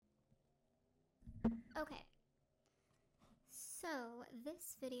Okay, so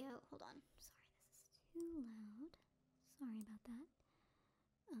this video, hold on, sorry, this is too loud. Sorry about that.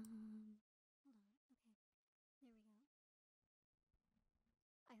 Hold on, okay, there we go.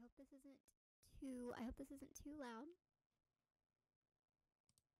 I hope this isn't too loud.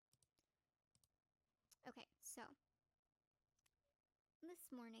 Okay, so this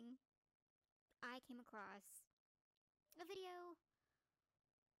morning I came across a video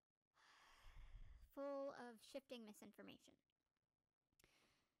full of shifting misinformation.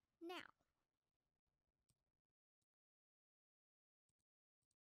 Now,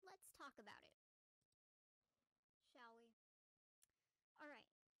 let's talk about it, shall we?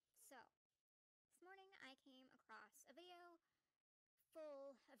 Alright, so this morning I came across a video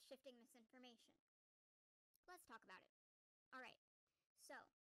full of shifting misinformation. Let's talk about it. Alright, so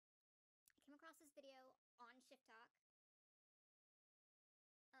I came across this video on Shift Talk.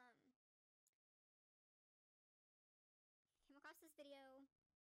 Came across this video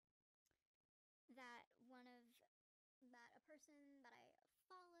that a person that I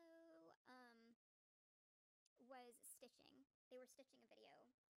follow was stitching. They were stitching a video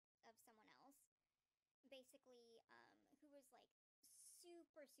of someone else, basically, who was like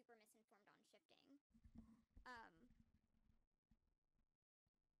super misinformed on shifting.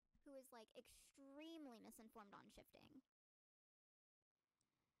 Who is like extremely misinformed on shifting.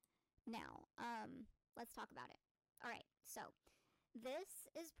 Now, let's talk about it. Alright, so this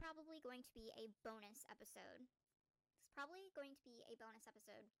is probably going to be a bonus episode. It's probably going to be a bonus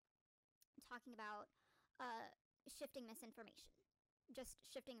episode talking about shifting misinformation. Just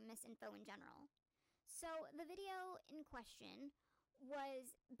shifting misinfo in general. So the video in question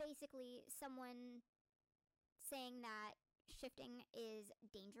was basically someone saying that shifting is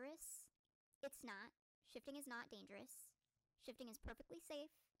dangerous. It's not. Shifting is not dangerous. Shifting is perfectly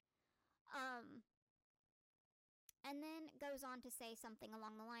safe. And then goes on to say something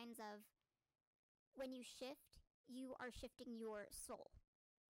along the lines of, when you shift, you are shifting your soul.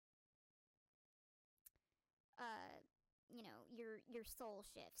 Your soul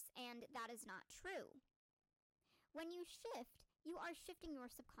shifts, and that is not true. When you shift, you are shifting your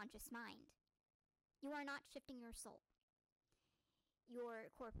subconscious mind. You are not shifting your soul.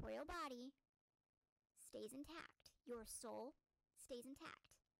 Your corporeal body stays intact. Your soul stays intact.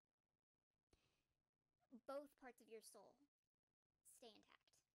 Both parts of your soul stay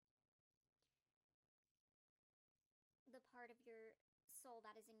intact. The part of your soul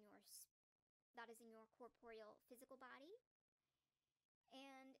that is in your corporeal physical body,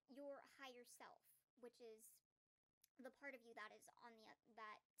 and your higher self, which is the part of you that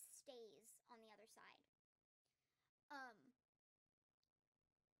stays on the other side.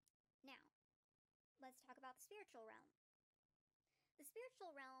 Now, let's talk about the spiritual realm. The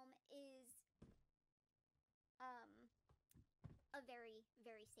spiritual realm is a very,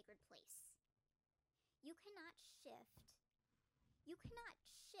 very sacred place. You cannot shift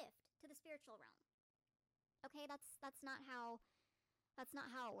to the spiritual realm. Okay, that's not how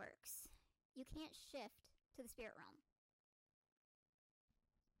it works. You can't shift to the spirit realm.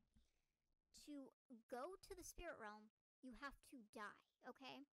 To go to the spirit realm, you have to die,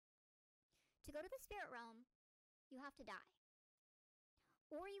 okay? To go to the spirit realm, you have to die.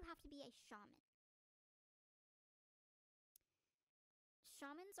 Or you have to be a shaman.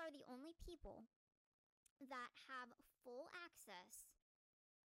 Shamans are the only people that have full access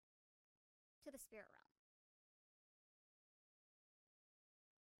to the spirit realm.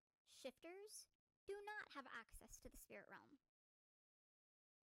 Shifters do not have access to the spirit realm.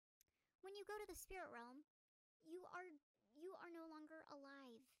 When you go to the spirit realm, you are no longer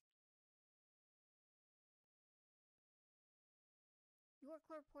alive. Your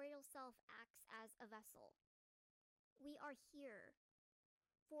corporeal self acts as a vessel. We are here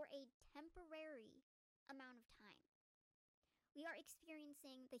for a temporary amount of time. We are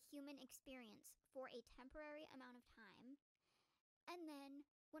experiencing the human experience for a temporary amount of time, and then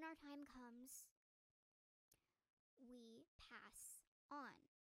when our time comes, we pass on.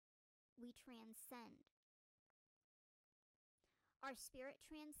 We transcend. Our spirit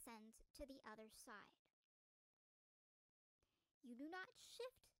transcends to the other side. You do not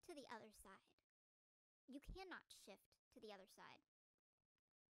shift to the other side. You cannot shift to the other side.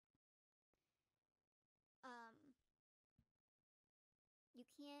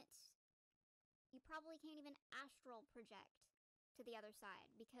 You probably can't even astral project to the other side,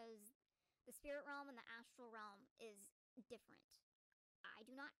 because the spirit realm and the astral realm is different. I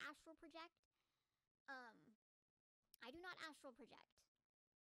do not astral project.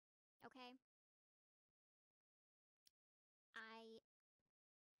 Okay?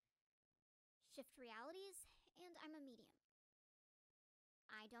 shift realities, and I'm a medium.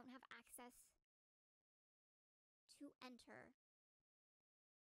 I don't have access to enter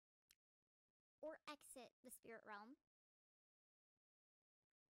or exit the spirit realm.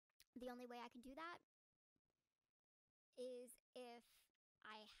 The only way I can do that is if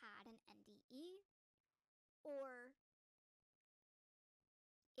I had an NDE or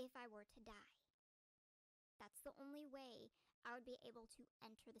if I were to die. That's the only way I would be able to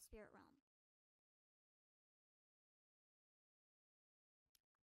enter the spirit realm.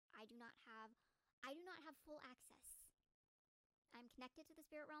 I do not have full access. I'm connected to the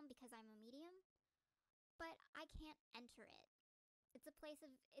spirit realm because I'm a medium, but I can't enter it. It's a place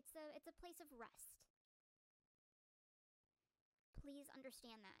of rest. Please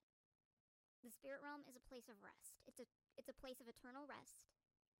understand that. The spirit realm is a place of rest. It's a place of eternal rest.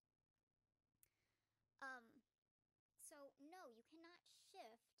 So no, you cannot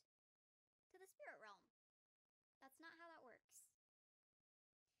shift to the spirit realm. That's not how that works.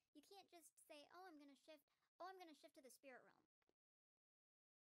 You can't just say, "Oh, I'm going to shift to the spirit realm."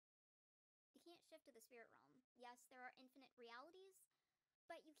 You can't shift to the spirit realm. Yes, there are infinite realities,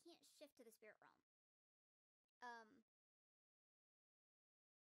 but you can't shift to the spirit realm.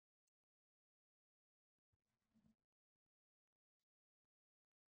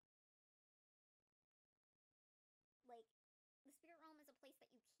 Like, the spirit realm is a place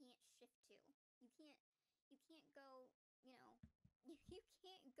that you can't shift to. You can't go, you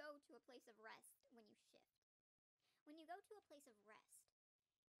can't go to a place of rest when you shift. When you go to a place of rest,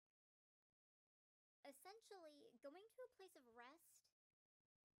 essentially going to a place of rest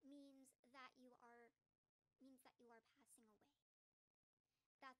means that you are passing away.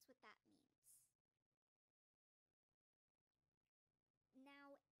 That's what that means.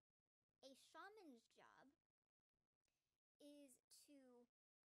 Now, a shaman's job is to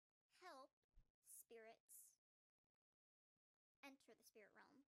help spirits enter the spirit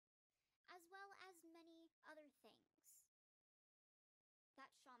realm, as well as many other things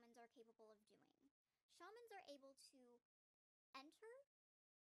that shamans are capable of doing. Shamans are able to enter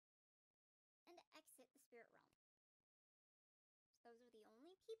and exit the spirit realm. So those are the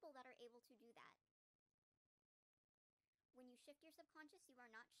only people that are able to do that. When you shift your subconscious, you are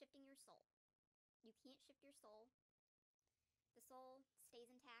not shifting your soul. You can't shift your soul. The soul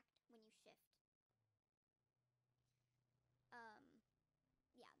stays intact when you shift.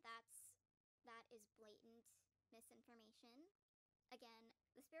 Yeah, that is blatant misinformation. Again,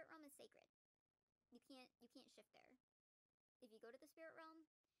 the spirit realm is sacred. You can't shift there. If you go to the spirit realm,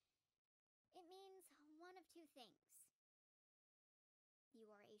 it means one of two things. You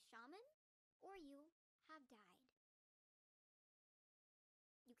are a shaman, or you have died.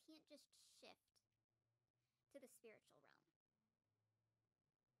 You can't just shift to the spiritual realm.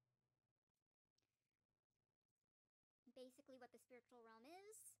 Basically, what the spiritual realm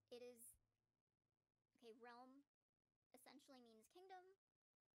is, realm essentially means kingdom.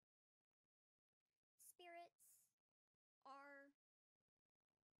 Spirits are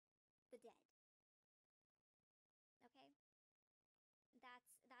the dead. Okay?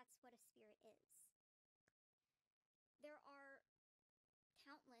 That's what a spirit is. There are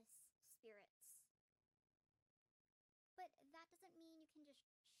countless spirits. But that doesn't mean you can just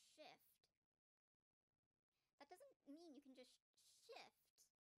shift. That doesn't mean you can just shift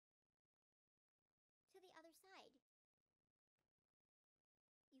to the other side.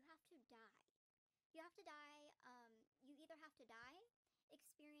 You have to die. You have to die, you either have to die,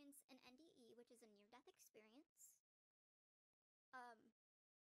 experience an NDE, which is a near-death experience,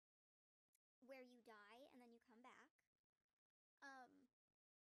 where you die and then you come back.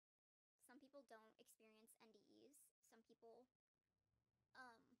 Some people don't experience NDEs. Some people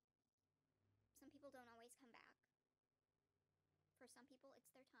don't always come back. For some people,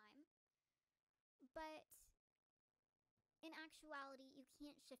 it's their time. But in actuality, you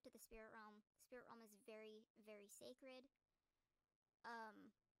can't shift to the spirit realm. The spirit realm is very, very sacred.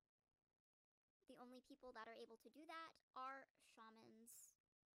 The only people that are able to do that are shamans.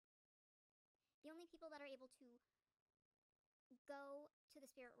 The only people that are able to go to the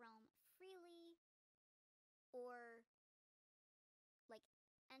spirit realm freely or like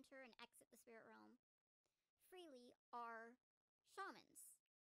enter and exit the spirit realm freely are shamans,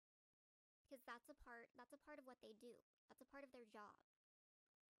 because that's a part of what they do. That's a part of their job.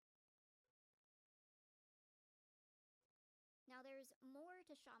 Now, there's more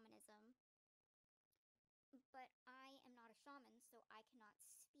to shamanism, but I am not a shaman, so I cannot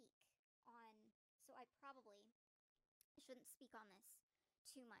speak on, so I probably shouldn't speak on this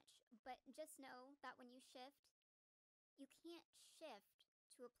too much. But just know that when you shift, you can't shift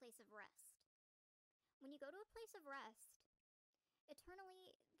to a place of rest. when you go to a place of rest,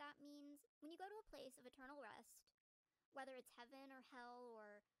 eternally, that means when you go to a place of eternal rest, whether it's heaven or hell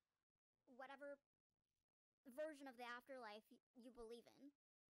or whatever version of the afterlife you believe in,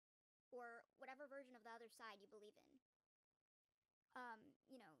 or whatever version of the other side you believe in,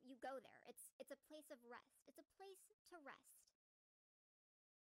 you go there. It's a place of rest. It's a place to rest.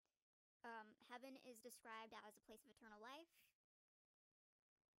 Heaven is described as a place of eternal life.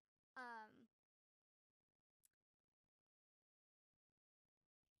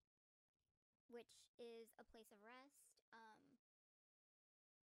 Which is a place of rest.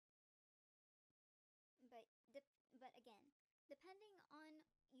 But again, depending on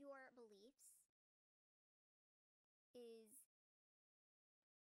your beliefs, is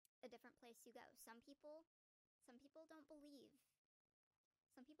a different place you go. Some people don't believe.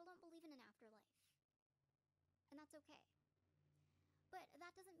 Some people don't believe in an afterlife, and that's okay. But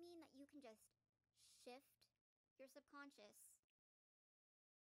that doesn't mean that you can just shift your subconscious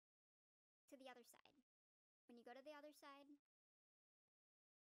to the other side. When you go to the other side,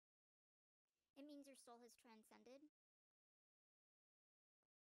 it means your soul has transcended,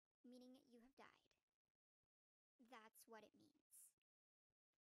 meaning you have died. That's what it means.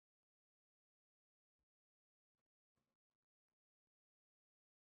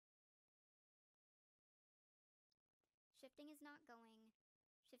 Shifting is not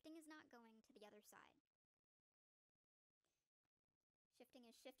going to the other side. Shifting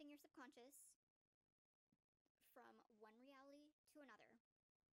is shifting your subconscious from one reality to another.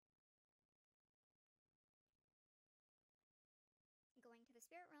 Going to the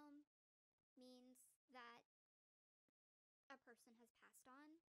spirit realm means that a person has passed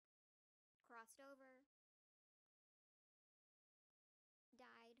on, crossed over,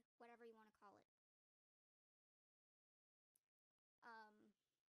 died, whatever you want to call it.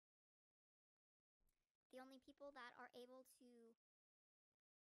 The only people that are able to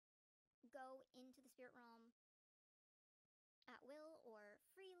go into the spirit realm at will or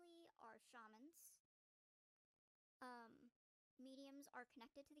freely are shamans. Mediums are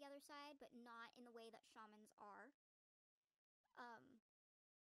connected to the other side, but not in the way that shamans are.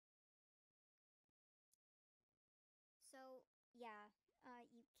 So, yeah,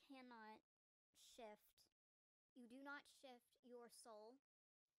 you cannot shift. You do not shift your soul.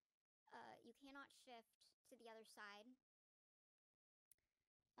 You cannot shift to the other side.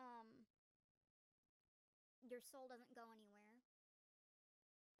 Your soul doesn't go anywhere.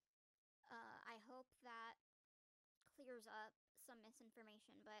 I hope that clears up some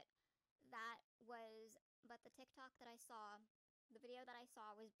misinformation, but the TikTok that I saw, the video that I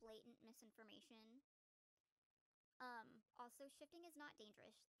saw was blatant misinformation. Also, shifting is not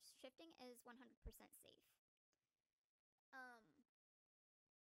dangerous. Shifting is 100% safe.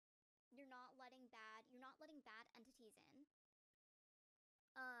 You're not letting bad entities in.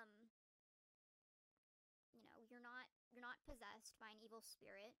 You're not possessed by an evil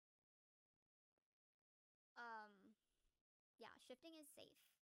spirit. Yeah, shifting is safe.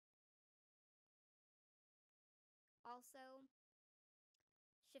 Also,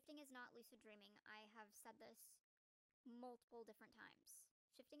 shifting is not lucid dreaming. I have said this multiple different times.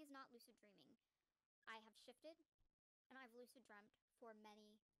 Shifting is not lucid dreaming. I have shifted and I've lucid dreamt for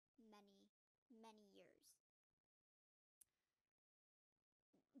many, many, many years.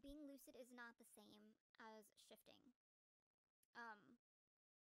 Being lucid is not the same as shifting.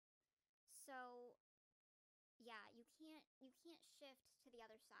 So yeah, you can't shift to the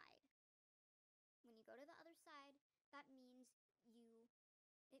other side. When you go to the other side, that means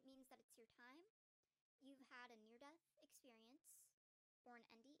it means that it's your time. You've had a near-death experience or an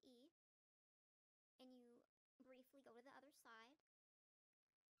NDE, and you briefly go to the other side.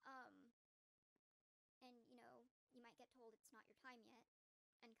 And you might get told it's not your time yet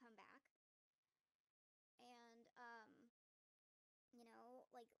and come back. And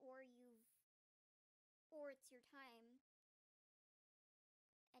or it's your time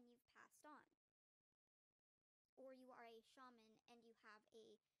and you've passed on. Or you are a shaman and you have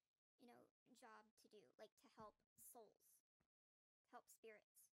a job to do, like to help souls, help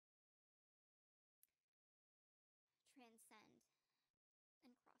spirits transcend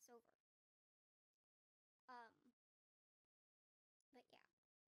and cross over. But yeah,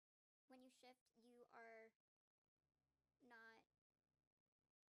 when you shift, you are not,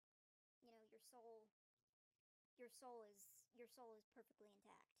 your soul is perfectly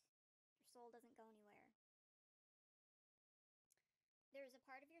intact. Your soul doesn't go anywhere. There's a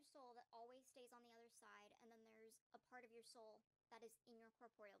part of your soul that always stays on the other side, and then there's a part of your soul that is in your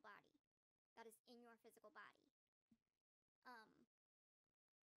corporeal body, that is in your physical body.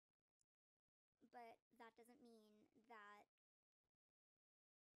 But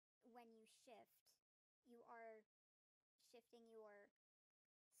shift, you are shifting your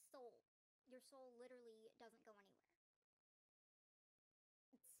soul. Your soul literally doesn't go anywhere.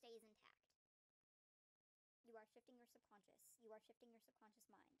 It stays intact. You are shifting your subconscious. You are shifting your subconscious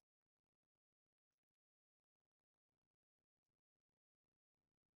mind.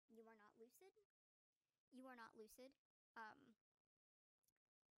 You are not lucid. You are not lucid.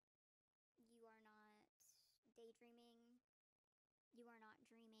 You are not daydreaming. You are not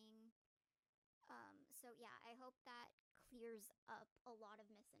dreaming. So yeah, I hope that clears up a lot of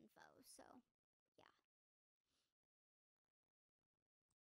misinfo. So